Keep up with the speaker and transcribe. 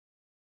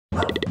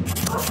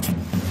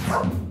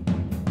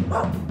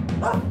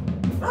The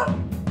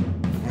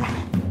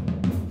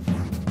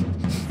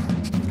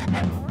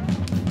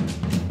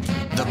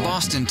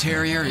Boston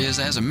Terrier is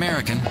as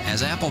American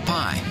as apple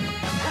pie.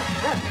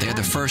 They're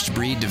the first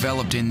breed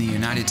developed in the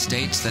United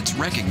States that's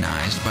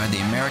recognized by the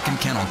American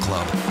Kennel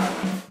Club.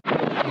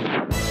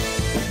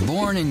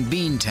 Born in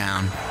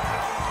Beantown,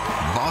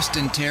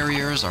 Boston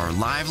Terriers are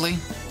lively,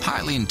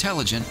 highly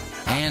intelligent,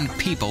 and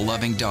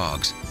people-loving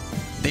dogs.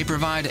 They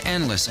provide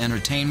endless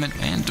entertainment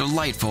and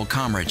delightful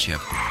comradeship,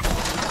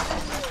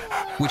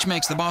 which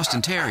makes the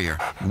Boston Terrier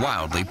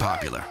wildly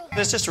popular.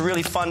 It's just a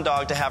really fun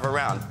dog to have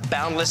around.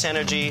 Boundless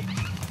energy.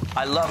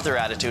 I love their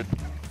attitude.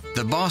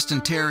 The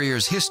Boston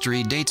Terrier's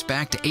history dates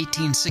back to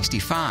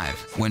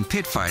 1865, when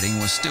pit fighting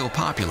was still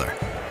popular.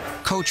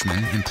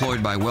 Coachmen,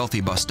 employed by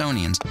wealthy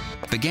Bostonians,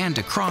 began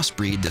to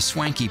crossbreed the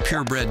swanky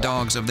purebred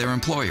dogs of their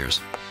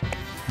employers.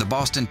 The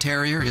Boston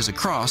Terrier is a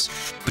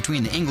cross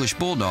between the English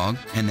Bulldog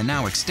and the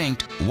now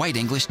extinct White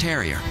English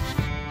Terrier.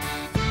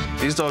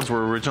 These dogs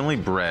were originally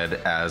bred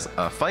as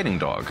a fighting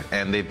dog,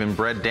 and they've been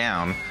bred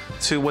down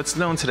to what's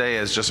known today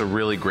as just a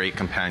really great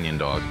companion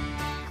dog.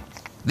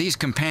 These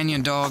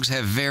companion dogs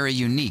have very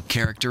unique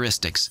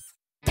characteristics.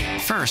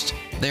 First,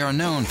 they are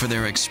known for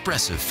their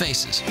expressive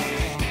faces.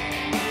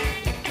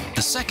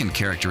 The second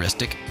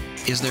characteristic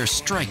is their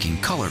striking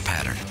color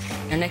pattern.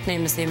 Their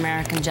nickname is the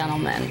American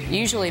Gentleman,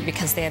 usually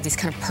because they have these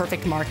kind of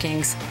perfect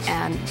markings,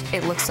 and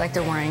it looks like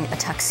they're wearing a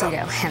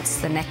tuxedo, hence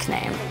the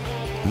nickname.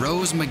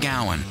 Rose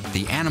McGowan,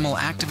 the animal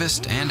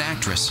activist and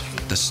actress,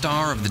 the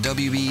star of the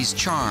WB's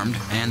Charmed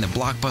and the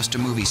blockbuster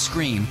movie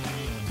Scream,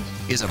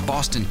 is a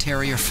Boston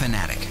Terrier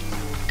fanatic.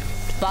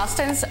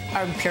 Bostons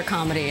are pure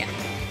comedy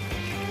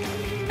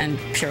and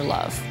pure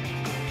love.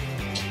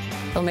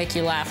 They'll make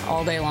you laugh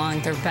all day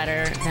long. They're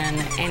better than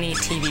any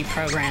TV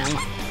program.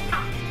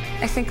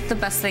 I think the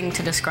best thing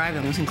to describe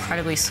them is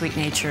incredibly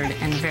sweet-natured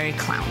and very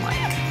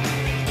clown-like.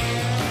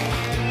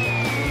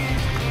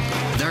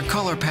 Their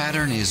color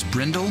pattern is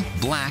brindle,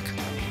 black,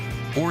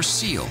 or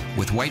seal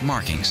with white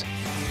markings.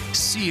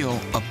 Seal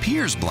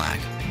appears black,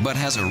 but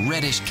has a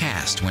reddish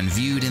cast when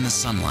viewed in the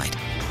sunlight.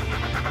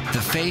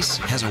 The face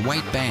has a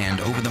white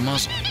band over the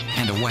muzzle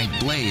and a white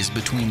blaze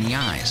between the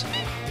eyes,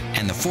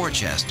 and the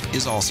forechest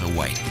is also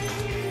white.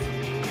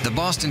 The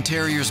Boston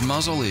Terrier's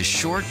muzzle is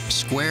short,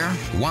 square,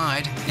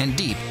 wide, and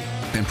deep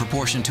in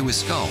proportion to his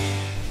skull.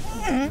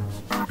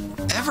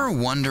 Ever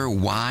wonder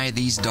why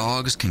these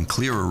dogs can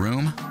clear a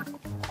room?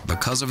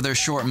 Because of their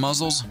short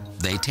muzzles,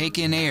 they take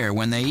in air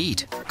when they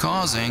eat,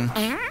 causing...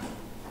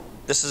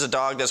 This is a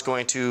dog that's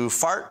going to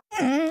fart.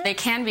 They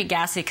can be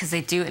gassy because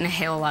they do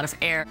inhale a lot of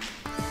air.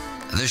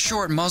 The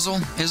short muzzle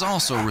is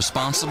also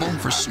responsible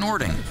for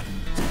snorting,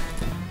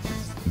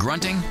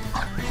 grunting,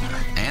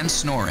 and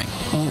snoring.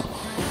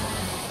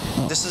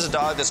 This is a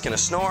dog that's going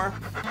to snore.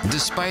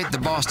 Despite the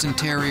Boston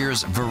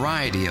Terrier's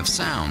variety of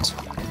sounds,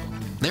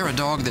 they're a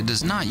dog that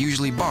does not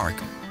usually bark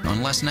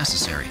unless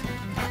necessary.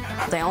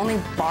 They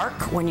only bark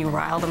when you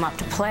rile them up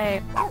to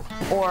play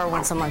or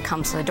when someone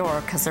comes to the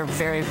door because they're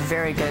very,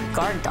 very good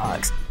guard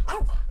dogs.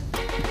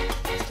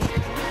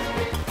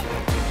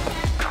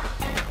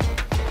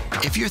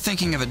 If you're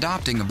thinking of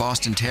adopting a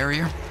Boston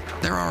Terrier,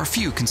 there are a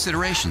few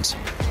considerations.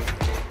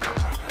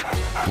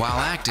 While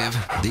active,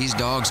 these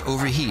dogs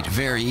overheat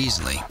very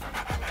easily.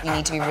 You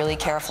need to be really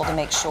careful to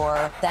make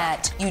sure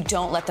that you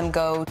don't let them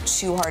go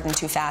too hard and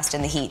too fast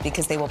in the heat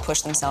because they will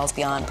push themselves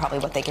beyond probably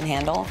what they can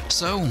handle.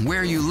 So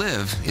where you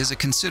live is a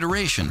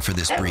consideration for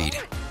this breed.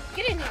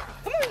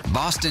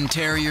 Boston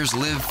Terriers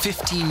live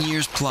 15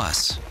 years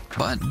plus,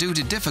 but due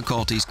to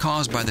difficulties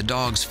caused by the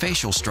dog's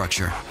facial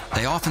structure,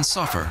 they often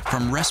suffer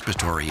from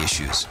respiratory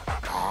issues.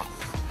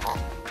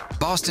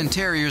 Boston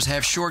Terriers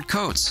have short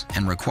coats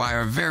and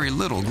require very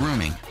little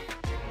grooming.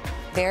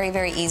 Very,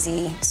 very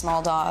easy,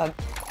 small dog.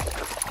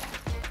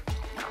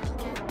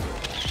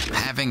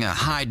 Having a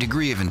high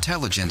degree of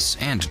intelligence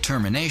and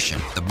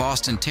determination, the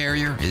Boston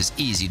Terrier is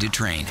easy to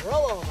train.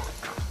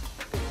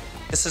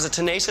 This is a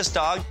tenacious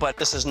dog, but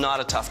this is not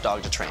a tough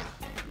dog to train.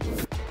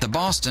 The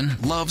Boston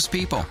loves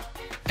people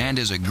and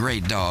is a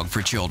great dog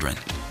for children.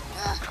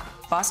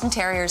 Boston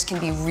Terriers can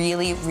be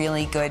really,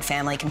 really good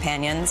family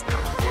companions.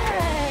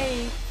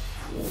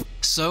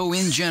 So,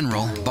 in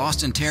general,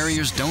 Boston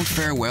Terriers don't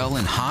fare well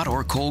in hot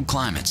or cold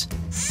climates.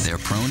 They're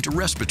prone to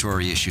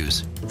respiratory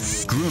issues.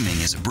 Grooming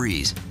is a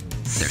breeze.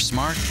 They're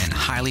smart and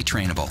highly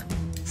trainable.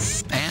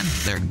 And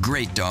they're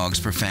great dogs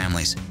for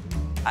families.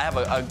 I have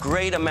a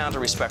great amount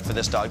of respect for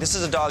this dog. This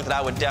is a dog that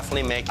I would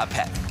definitely make a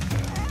pet.